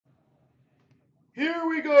Here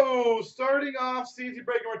we go. Starting off CZ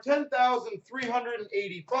break number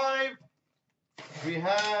 10,385. We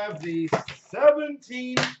have the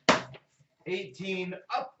 17-18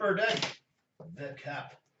 Upper Deck, the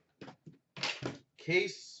Cap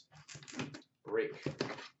case break.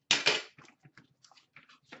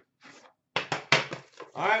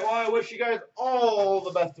 All right, well, I wish you guys all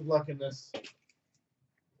the best of luck in this.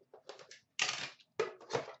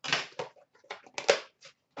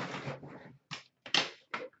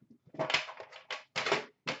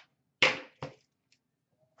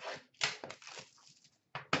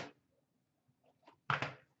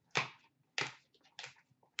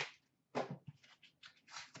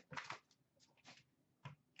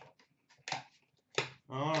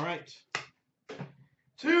 All right.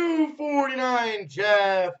 249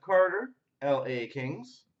 Jeff Carter, LA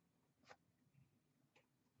Kings.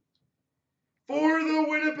 For the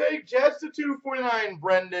Winnipeg Jets, to 249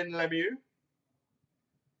 Brendan Lemieux.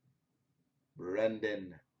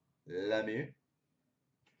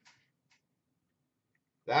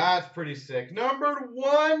 That's pretty sick. Numbered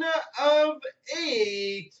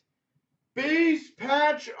 1/8. Base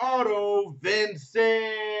patch auto,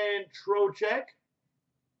 Vincent Trocheck,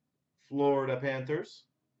 Florida Panthers.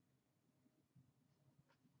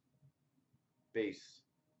 Base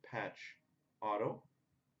patch auto,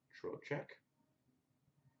 Trocheck.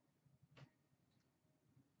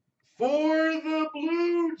 For the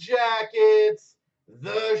Blue Jackets,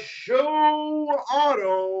 the show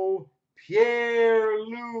auto,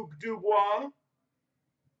 Pierre-Luc Dubois.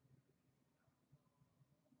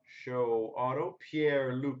 Show auto,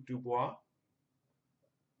 Pierre-Luc Dubois.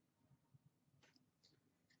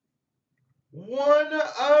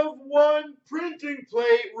 1/1 printing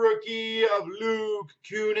plate rookie of Luke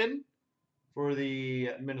Kunin for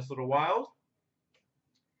the Minnesota Wild.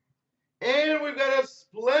 And we've got a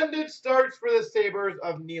splendid starts for the Sabres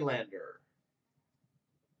of Nylander.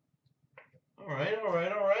 All right.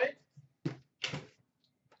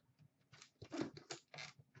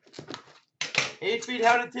 8 feet,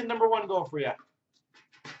 how did tin number 1 go for you?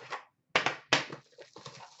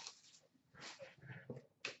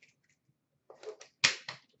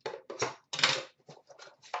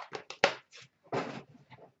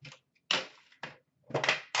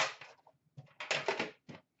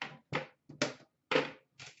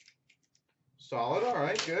 Solid, all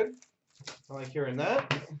right, good. I like hearing that.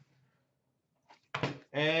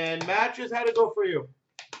 And matches, how'd it go for you?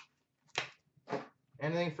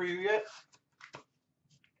 Anything for you yet?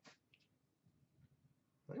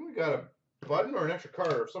 I think we got a button or an extra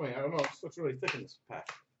card or something. I don't know. It's really thick in this pack.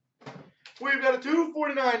 We've got a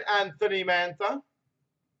 249 Anthony Mantha.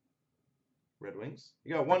 Red Wings.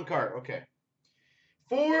 You got 1 card. Okay.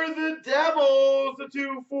 For the Devils, the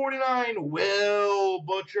 249 Will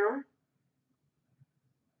Butcher.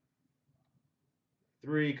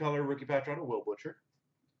 3-color rookie patch auto, Will Butcher.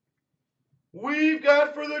 We've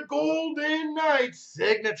got for the Golden Knights,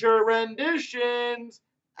 signature renditions,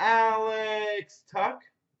 Alex Tuch.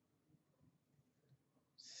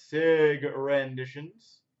 Sig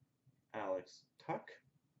renditions, Alex Tuch.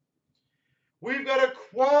 We've got a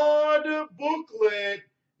quad booklet,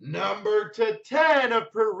 number to 10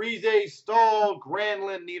 of Parise Stahl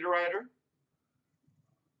Granlund Niederreiter.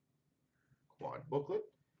 Quad booklet.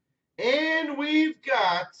 And we've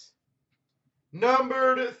got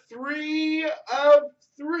numbered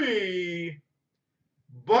 3/3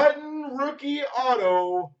 button rookie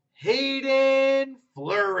auto, Hayden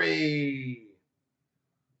Fleury.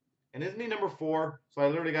 And isn't he number 4? So I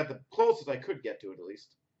literally got the closest I could get to it at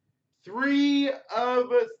least.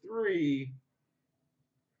 3/3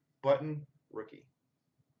 button rookie.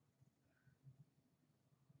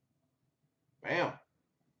 Bam.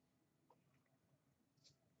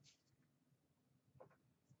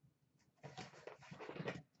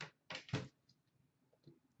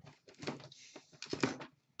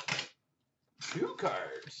 Two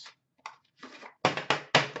cards.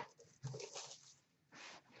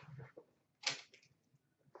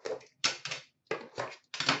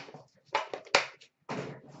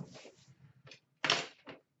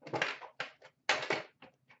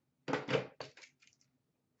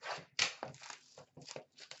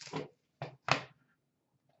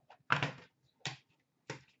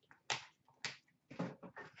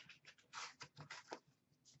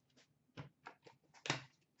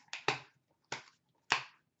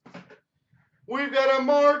 We've got a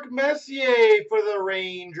Mark Messier for the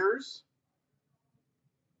Rangers.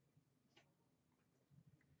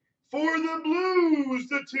 For the Blues,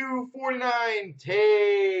 the 249,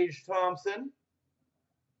 Tage Thompson.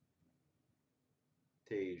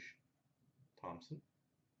 Tage Thompson.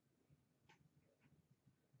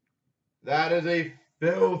 That is a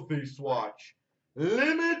filthy swatch.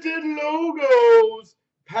 Limited logos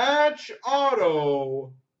patch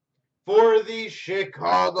auto for the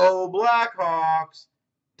Chicago Blackhawks,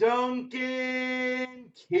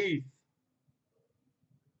 Duncan Keith.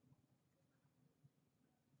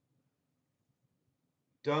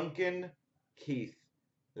 Duncan Keith.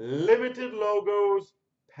 Limited logos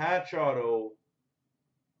patch auto,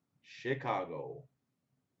 Chicago.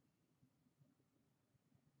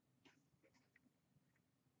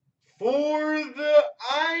 For the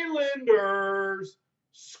Islanders,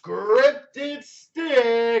 scripted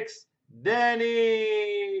sticks,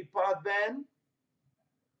 Denny Potvin.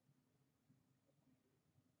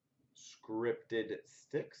 Scripted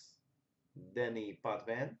sticks, Denny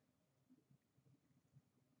Potvin.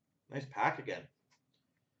 Nice pack again.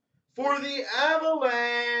 For the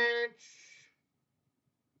Avalanche.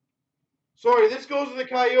 Sorry, this goes to the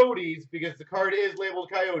Coyotes because the card is labeled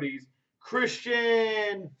Coyotes.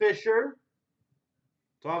 Christian Fisher.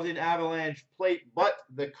 It's obviously an Avalanche plate, but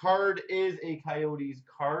the card is a Coyotes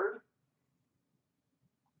card.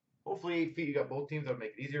 Hopefully 8 feet, you got both teams. That would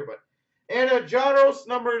make it easier. And a Jaros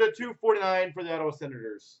number to 249 for the Ottawa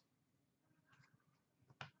Senators.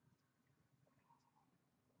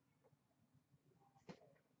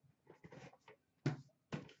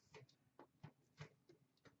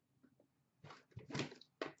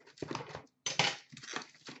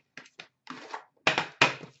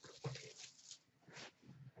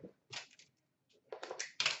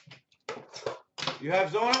 You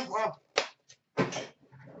have Zona? Well,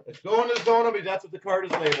 it's going to Zona because that's what the card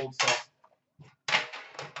is labeled. So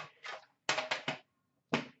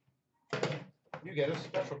you get a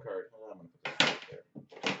special card. I'm going to put this right there.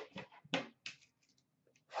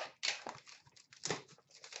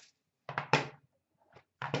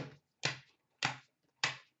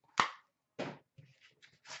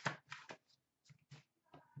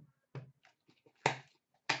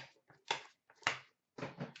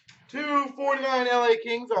 $2.49 LA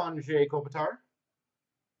Kings on Jay Kopitar.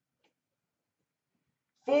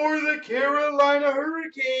 For the Carolina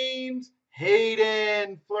Hurricanes,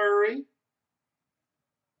 Hayden Fleury.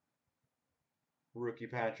 Rookie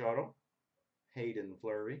patch auto, Hayden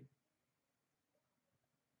Fleury.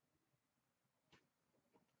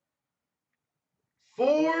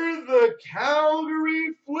 For the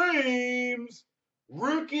Calgary Flames,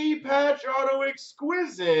 rookie patch auto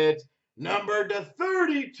exquisite, number to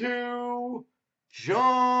 32,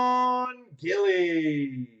 John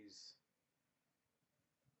Gillies.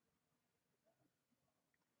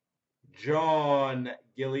 John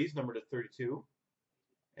Gillies, number to 32.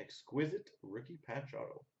 Exquisite rookie patch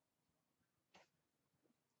auto.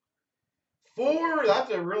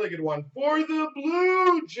 That's a really good one. For the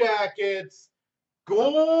Blue Jackets,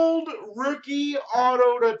 gold rookie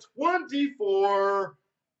auto to 24,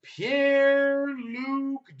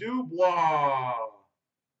 Pierre-Luc Dubois.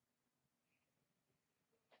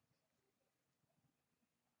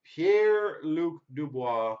 Pierre-Luc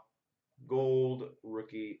Dubois, gold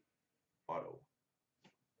rookie auto.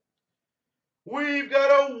 We've got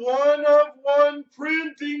a 1-of-1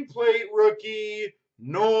 printing plate rookie,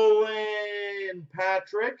 Nolan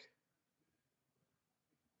Patrick.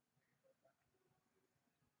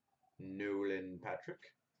 Nolan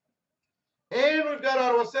Patrick. And we've got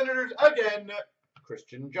Ottawa Senators again,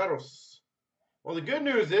 Christian Jaros. Well, the good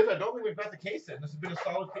news is I don't think we've got the case in. This has been a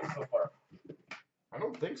solid case so far. I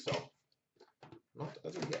don't think so. Not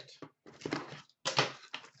as of yet.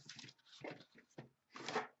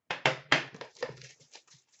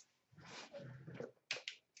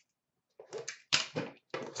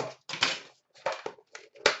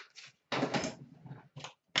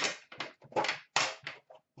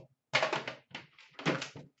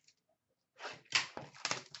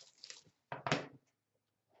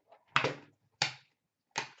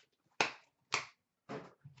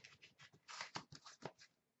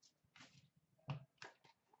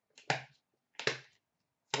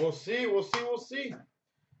 We'll see.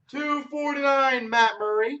 $2.49 Matt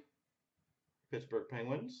Murray, Pittsburgh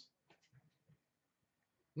Penguins.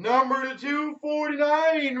 Number to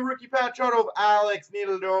 249, rookie patch auto of Alex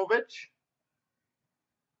Nedeljkovic,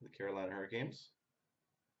 the Carolina Hurricanes.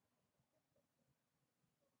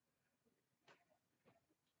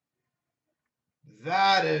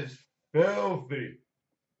 That is filthy.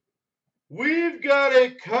 We've got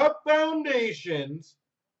a Cup Foundations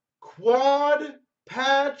quad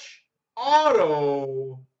patch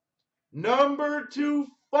auto, number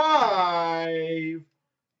 25,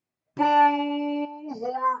 Bo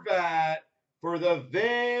Horvat for the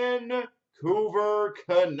Vancouver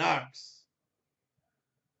Canucks.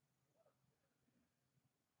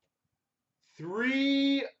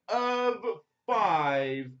 3 of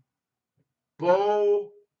 5,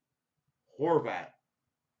 Bo Horvat.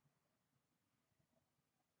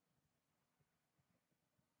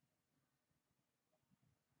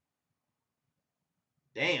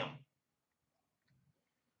 Damn.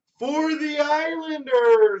 For the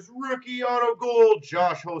Islanders, rookie auto gold,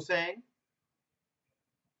 Josh Hosang.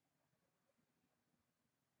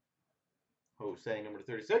 Hosang, number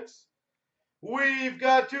 36. We've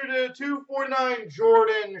got 2/249,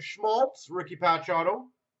 Jordan Schmaltz, rookie patch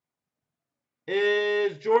auto.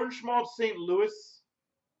 Is Jordan Schmaltz St. Louis? Is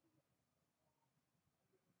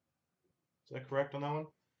that correct on that one?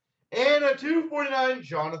 And a 2/49,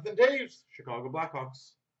 Jonathan Toews, Chicago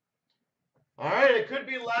Blackhawks. All right, it could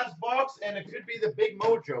be last box, and it could be the big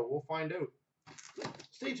mojo. We'll find out.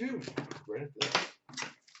 Stay tuned. Right after this.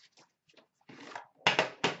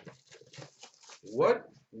 What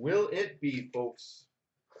will it be, folks?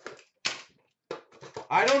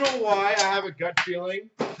 I don't know why. I have a gut feeling.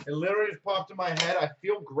 It literally just popped in my head. I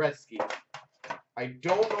feel Gretzky. I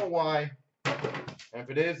don't know why. And if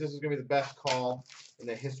it is, this is going to be the best call in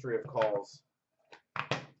the history of calls.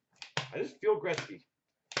 I just feel Gretzky.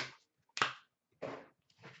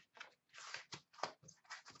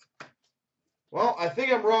 Well, I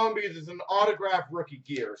think I'm wrong because it's an autographed rookie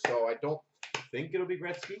gear, so I don't think it'll be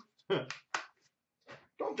Gretzky.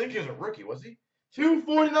 Don't think he was a rookie, was he?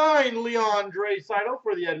 2/49, Leon Draisaitl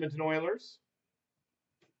for the Edmonton Oilers.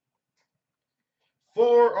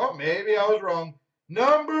 Oh, maybe I was wrong.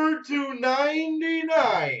 Number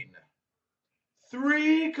 299.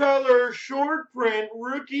 3-color short print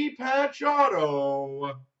rookie patch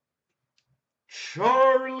auto.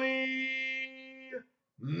 Charlie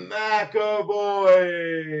McAvoy.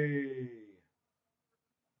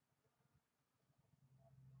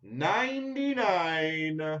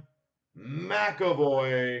 99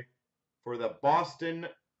 McAvoy for the Boston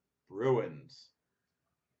Bruins.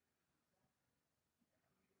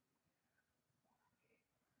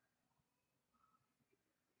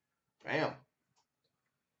 Bam.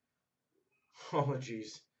 Oh,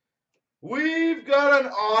 jeez. We've got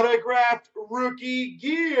an autographed rookie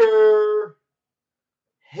gear.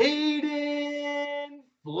 Hayden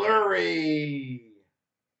Fleury.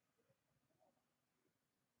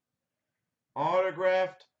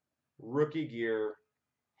 Autographed rookie gear.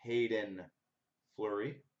 Hayden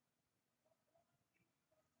Fleury.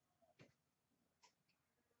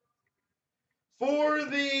 For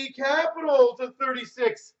the Capitals, to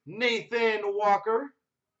 36, Nathan Walker.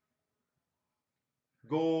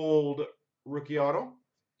 Gold rookie auto.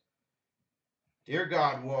 Dear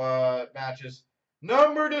God, what matches.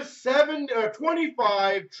 Number to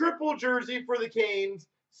 25, triple jersey for the Canes,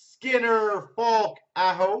 Skinner Falk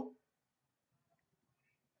Aho.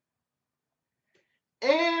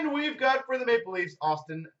 And we've got for the Maple Leafs,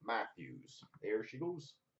 Austin Matthews. There she goes.